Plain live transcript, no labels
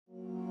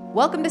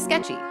Welcome to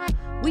Sketchy.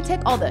 We take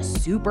all the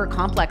super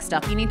complex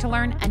stuff you need to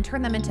learn and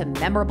turn them into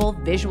memorable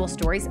visual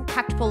stories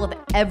packed full of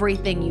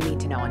everything you need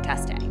to know in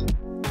testing.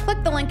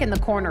 Click the link in the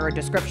corner or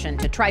description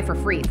to try for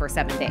free for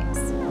 7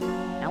 days.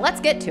 Now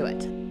let's get to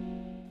it.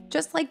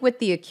 Just like with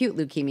the acute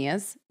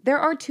leukemias, there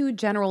are two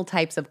general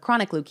types of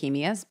chronic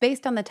leukemias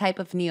based on the type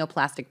of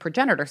neoplastic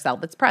progenitor cell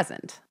that's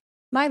present,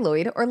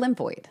 myeloid or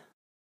lymphoid.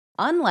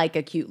 Unlike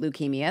acute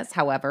leukemias,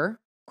 however,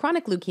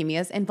 chronic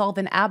leukemias involve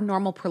an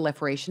abnormal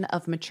proliferation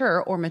of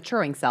mature or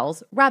maturing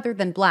cells rather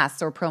than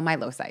blasts or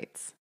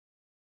promyelocytes.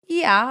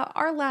 Yeah,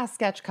 our last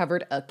sketch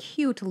covered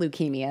acute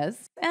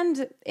leukemias,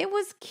 and it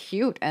was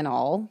cute and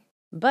all,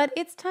 but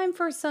it's time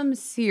for some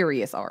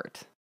serious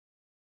art.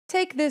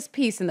 Take this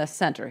piece in the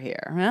center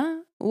here,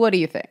 huh? What do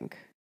you think?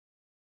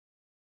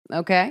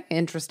 Okay,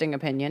 interesting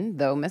opinion,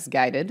 though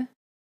misguided.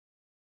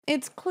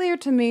 It's clear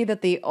to me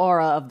that the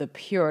aura of the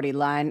purity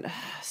line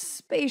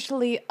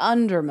spatially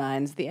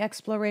undermines the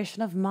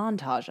exploration of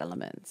montage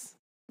elements.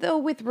 Though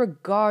with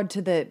regard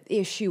to the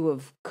issue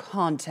of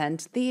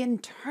content, the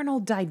internal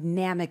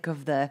dynamic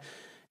of the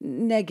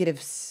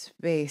negative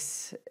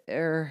space,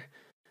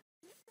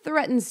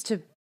 threatens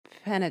to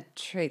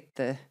penetrate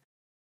the...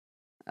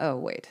 Oh,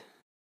 wait.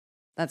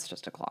 That's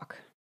just a clock.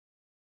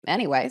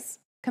 Anyways,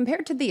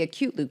 compared to the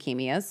acute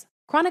leukemias,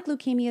 chronic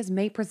leukemias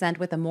may present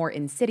with a more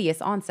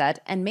insidious onset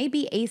and may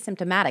be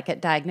asymptomatic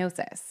at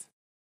diagnosis.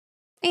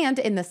 And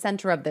in the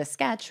center of this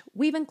sketch,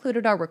 we've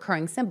included our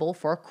recurring symbol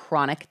for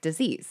chronic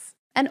disease,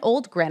 an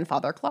old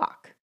grandfather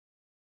clock.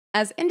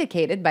 As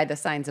indicated by the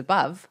signs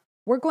above,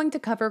 we're going to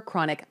cover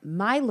chronic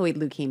myeloid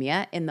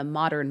leukemia in the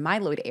modern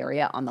myeloid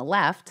area on the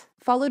left,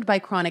 followed by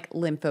chronic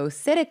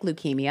lymphocytic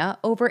leukemia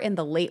over in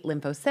the late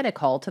lymphocytic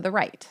hall to the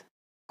right.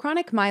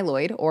 Chronic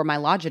myeloid or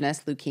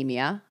myelogenous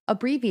leukemia,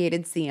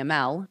 abbreviated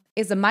CML,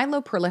 is a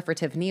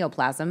myeloproliferative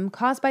neoplasm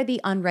caused by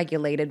the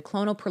unregulated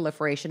clonal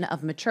proliferation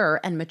of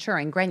mature and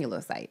maturing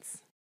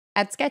granulocytes.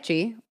 At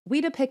Sketchy, we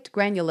depict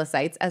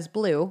granulocytes as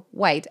blue,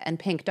 white, and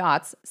pink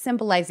dots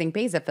symbolizing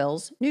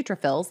basophils,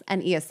 neutrophils,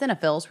 and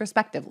eosinophils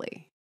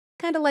respectively.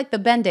 Kinda like the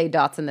Band-Aid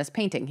dots in this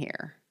painting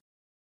here.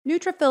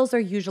 Neutrophils are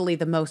usually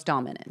the most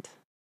dominant.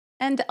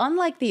 And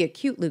unlike the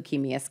acute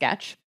leukemia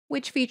sketch,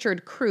 which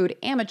featured crude,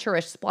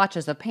 amateurish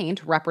splotches of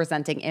paint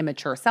representing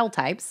immature cell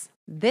types,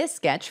 this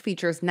sketch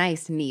features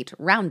nice, neat,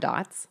 round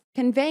dots,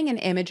 conveying an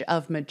image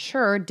of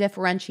mature,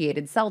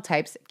 differentiated cell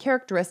types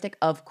characteristic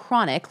of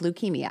chronic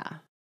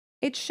leukemia.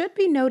 It should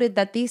be noted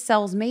that these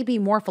cells may be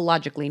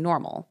morphologically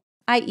normal,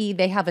 i.e.,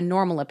 they have a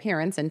normal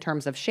appearance in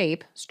terms of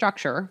shape,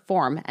 structure,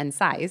 form, and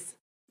size,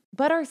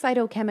 but are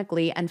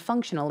cytochemically and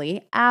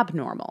functionally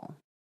abnormal.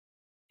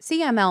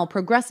 CML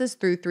progresses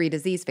through 3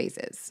 disease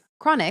phases: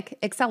 chronic,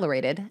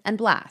 accelerated, and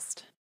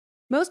blast.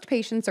 Most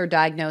patients are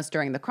diagnosed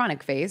during the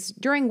chronic phase,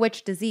 during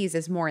which disease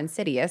is more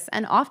insidious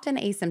and often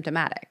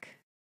asymptomatic.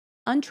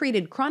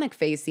 Untreated chronic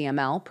phase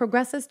CML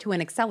progresses to an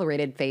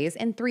accelerated phase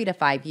in 3 to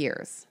 5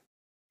 years.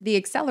 The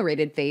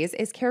accelerated phase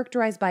is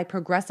characterized by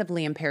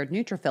progressively impaired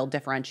neutrophil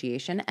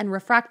differentiation and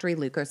refractory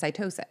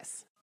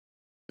leukocytosis.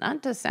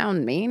 Not to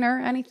sound mean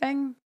or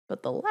anything,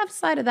 but the left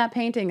side of that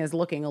painting is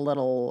looking a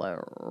little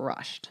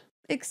rushed.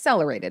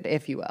 Accelerated,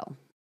 if you will.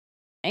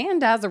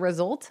 And as a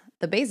result,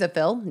 the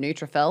basophil,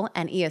 neutrophil,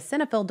 and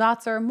eosinophil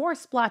dots are more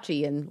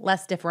splotchy and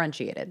less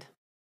differentiated.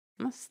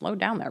 Slow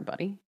down there,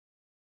 buddy.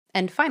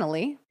 And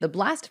finally, the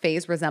blast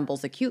phase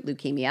resembles acute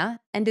leukemia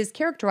and is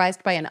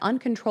characterized by an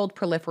uncontrolled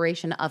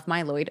proliferation of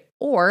myeloid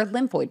or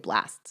lymphoid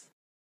blasts,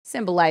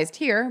 symbolized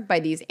here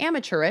by these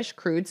amateurish,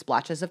 crude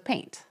splotches of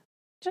paint.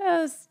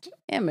 Just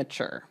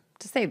immature,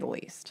 to say the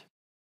least.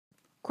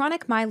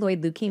 Chronic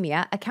myeloid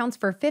leukemia accounts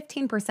for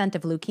 15%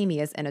 of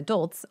leukemias in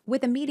adults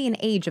with a median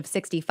age of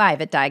 65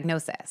 at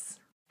diagnosis.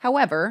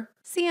 However,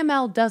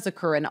 CML does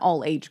occur in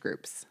all age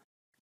groups.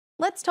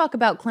 Let's talk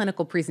about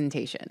clinical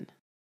presentation.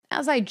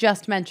 As I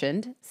just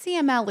mentioned,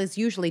 CML is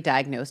usually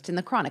diagnosed in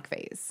the chronic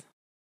phase.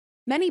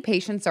 Many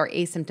patients are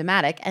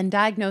asymptomatic and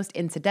diagnosed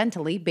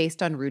incidentally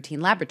based on routine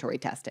laboratory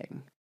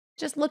testing.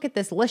 Just look at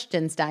this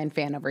Liechtenstein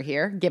fan over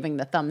here, giving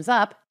the thumbs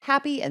up,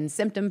 happy and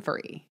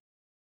symptom-free.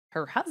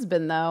 Her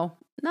husband, though,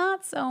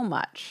 not so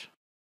much.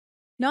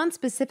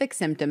 Nonspecific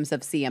symptoms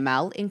of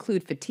CML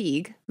include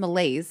fatigue,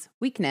 malaise,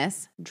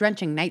 weakness,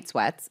 drenching night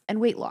sweats, and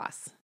weight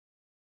loss.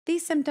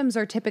 These symptoms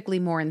are typically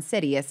more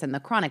insidious in the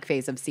chronic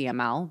phase of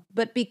CML,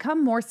 but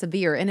become more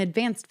severe in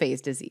advanced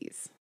phase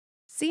disease.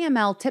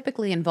 CML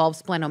typically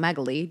involves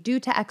splenomegaly due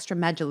to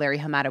extramedullary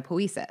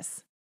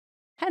hematopoiesis,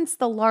 hence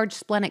the large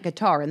splenic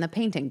guitar in the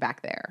painting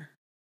back there.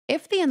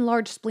 If the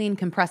enlarged spleen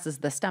compresses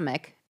the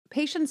stomach,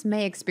 patients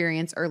may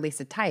experience early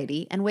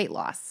satiety and weight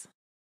loss.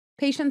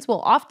 Patients will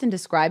often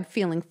describe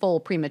feeling full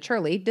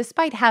prematurely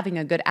despite having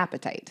a good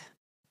appetite.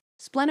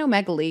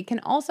 Splenomegaly can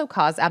also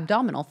cause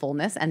abdominal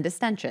fullness and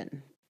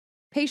distension.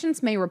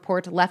 Patients may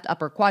report left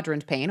upper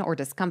quadrant pain or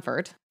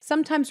discomfort,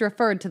 sometimes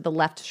referred to the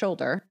left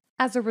shoulder,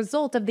 as a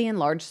result of the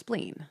enlarged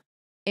spleen.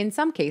 In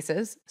some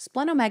cases,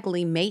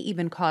 splenomegaly may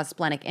even cause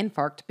splenic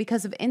infarct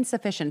because of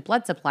insufficient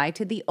blood supply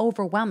to the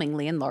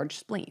overwhelmingly enlarged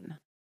spleen.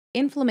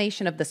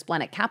 Inflammation of the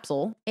splenic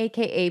capsule,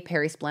 aka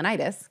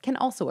perisplenitis, can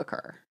also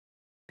occur.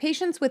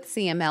 Patients with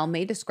CML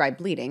may describe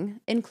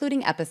bleeding,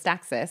 including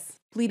epistaxis,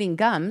 bleeding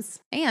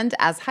gums, and,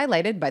 as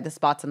highlighted by the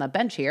spots on the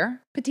bench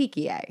here,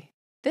 petechiae.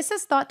 This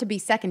is thought to be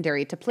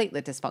secondary to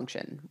platelet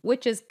dysfunction,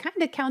 which is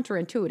kind of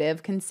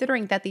counterintuitive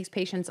considering that these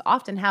patients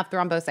often have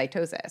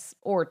thrombocytosis,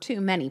 or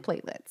too many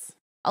platelets.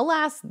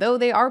 Alas, though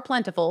they are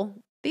plentiful,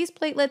 these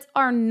platelets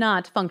are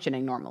not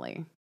functioning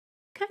normally.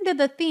 Kind of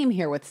the theme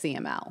here with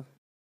CML.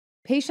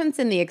 Patients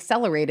in the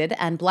accelerated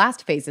and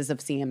blast phases of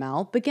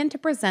CML begin to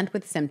present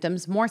with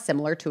symptoms more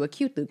similar to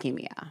acute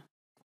leukemia.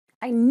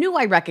 I knew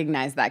I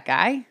recognized that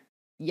guy.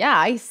 Yeah,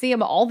 I see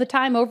him all the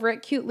time over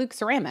at Cute Luke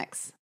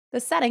Ceramics, the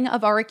setting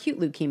of our acute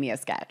leukemia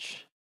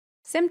sketch.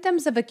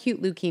 Symptoms of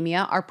acute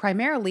leukemia are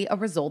primarily a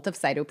result of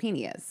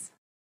cytopenias.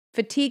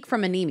 Fatigue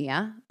from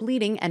anemia,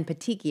 bleeding and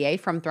petechiae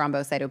from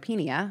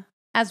thrombocytopenia,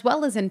 as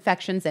well as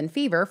infections and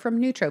fever from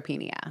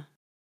neutropenia.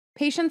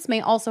 Patients may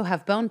also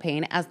have bone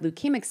pain as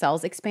leukemic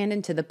cells expand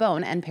into the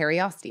bone and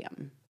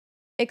periosteum.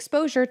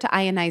 Exposure to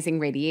ionizing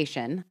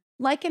radiation,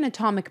 like an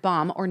atomic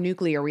bomb or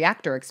nuclear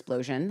reactor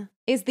explosion,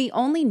 is the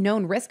only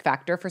known risk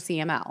factor for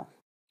CML.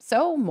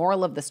 So,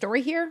 moral of the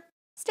story here?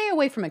 Stay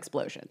away from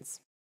explosions.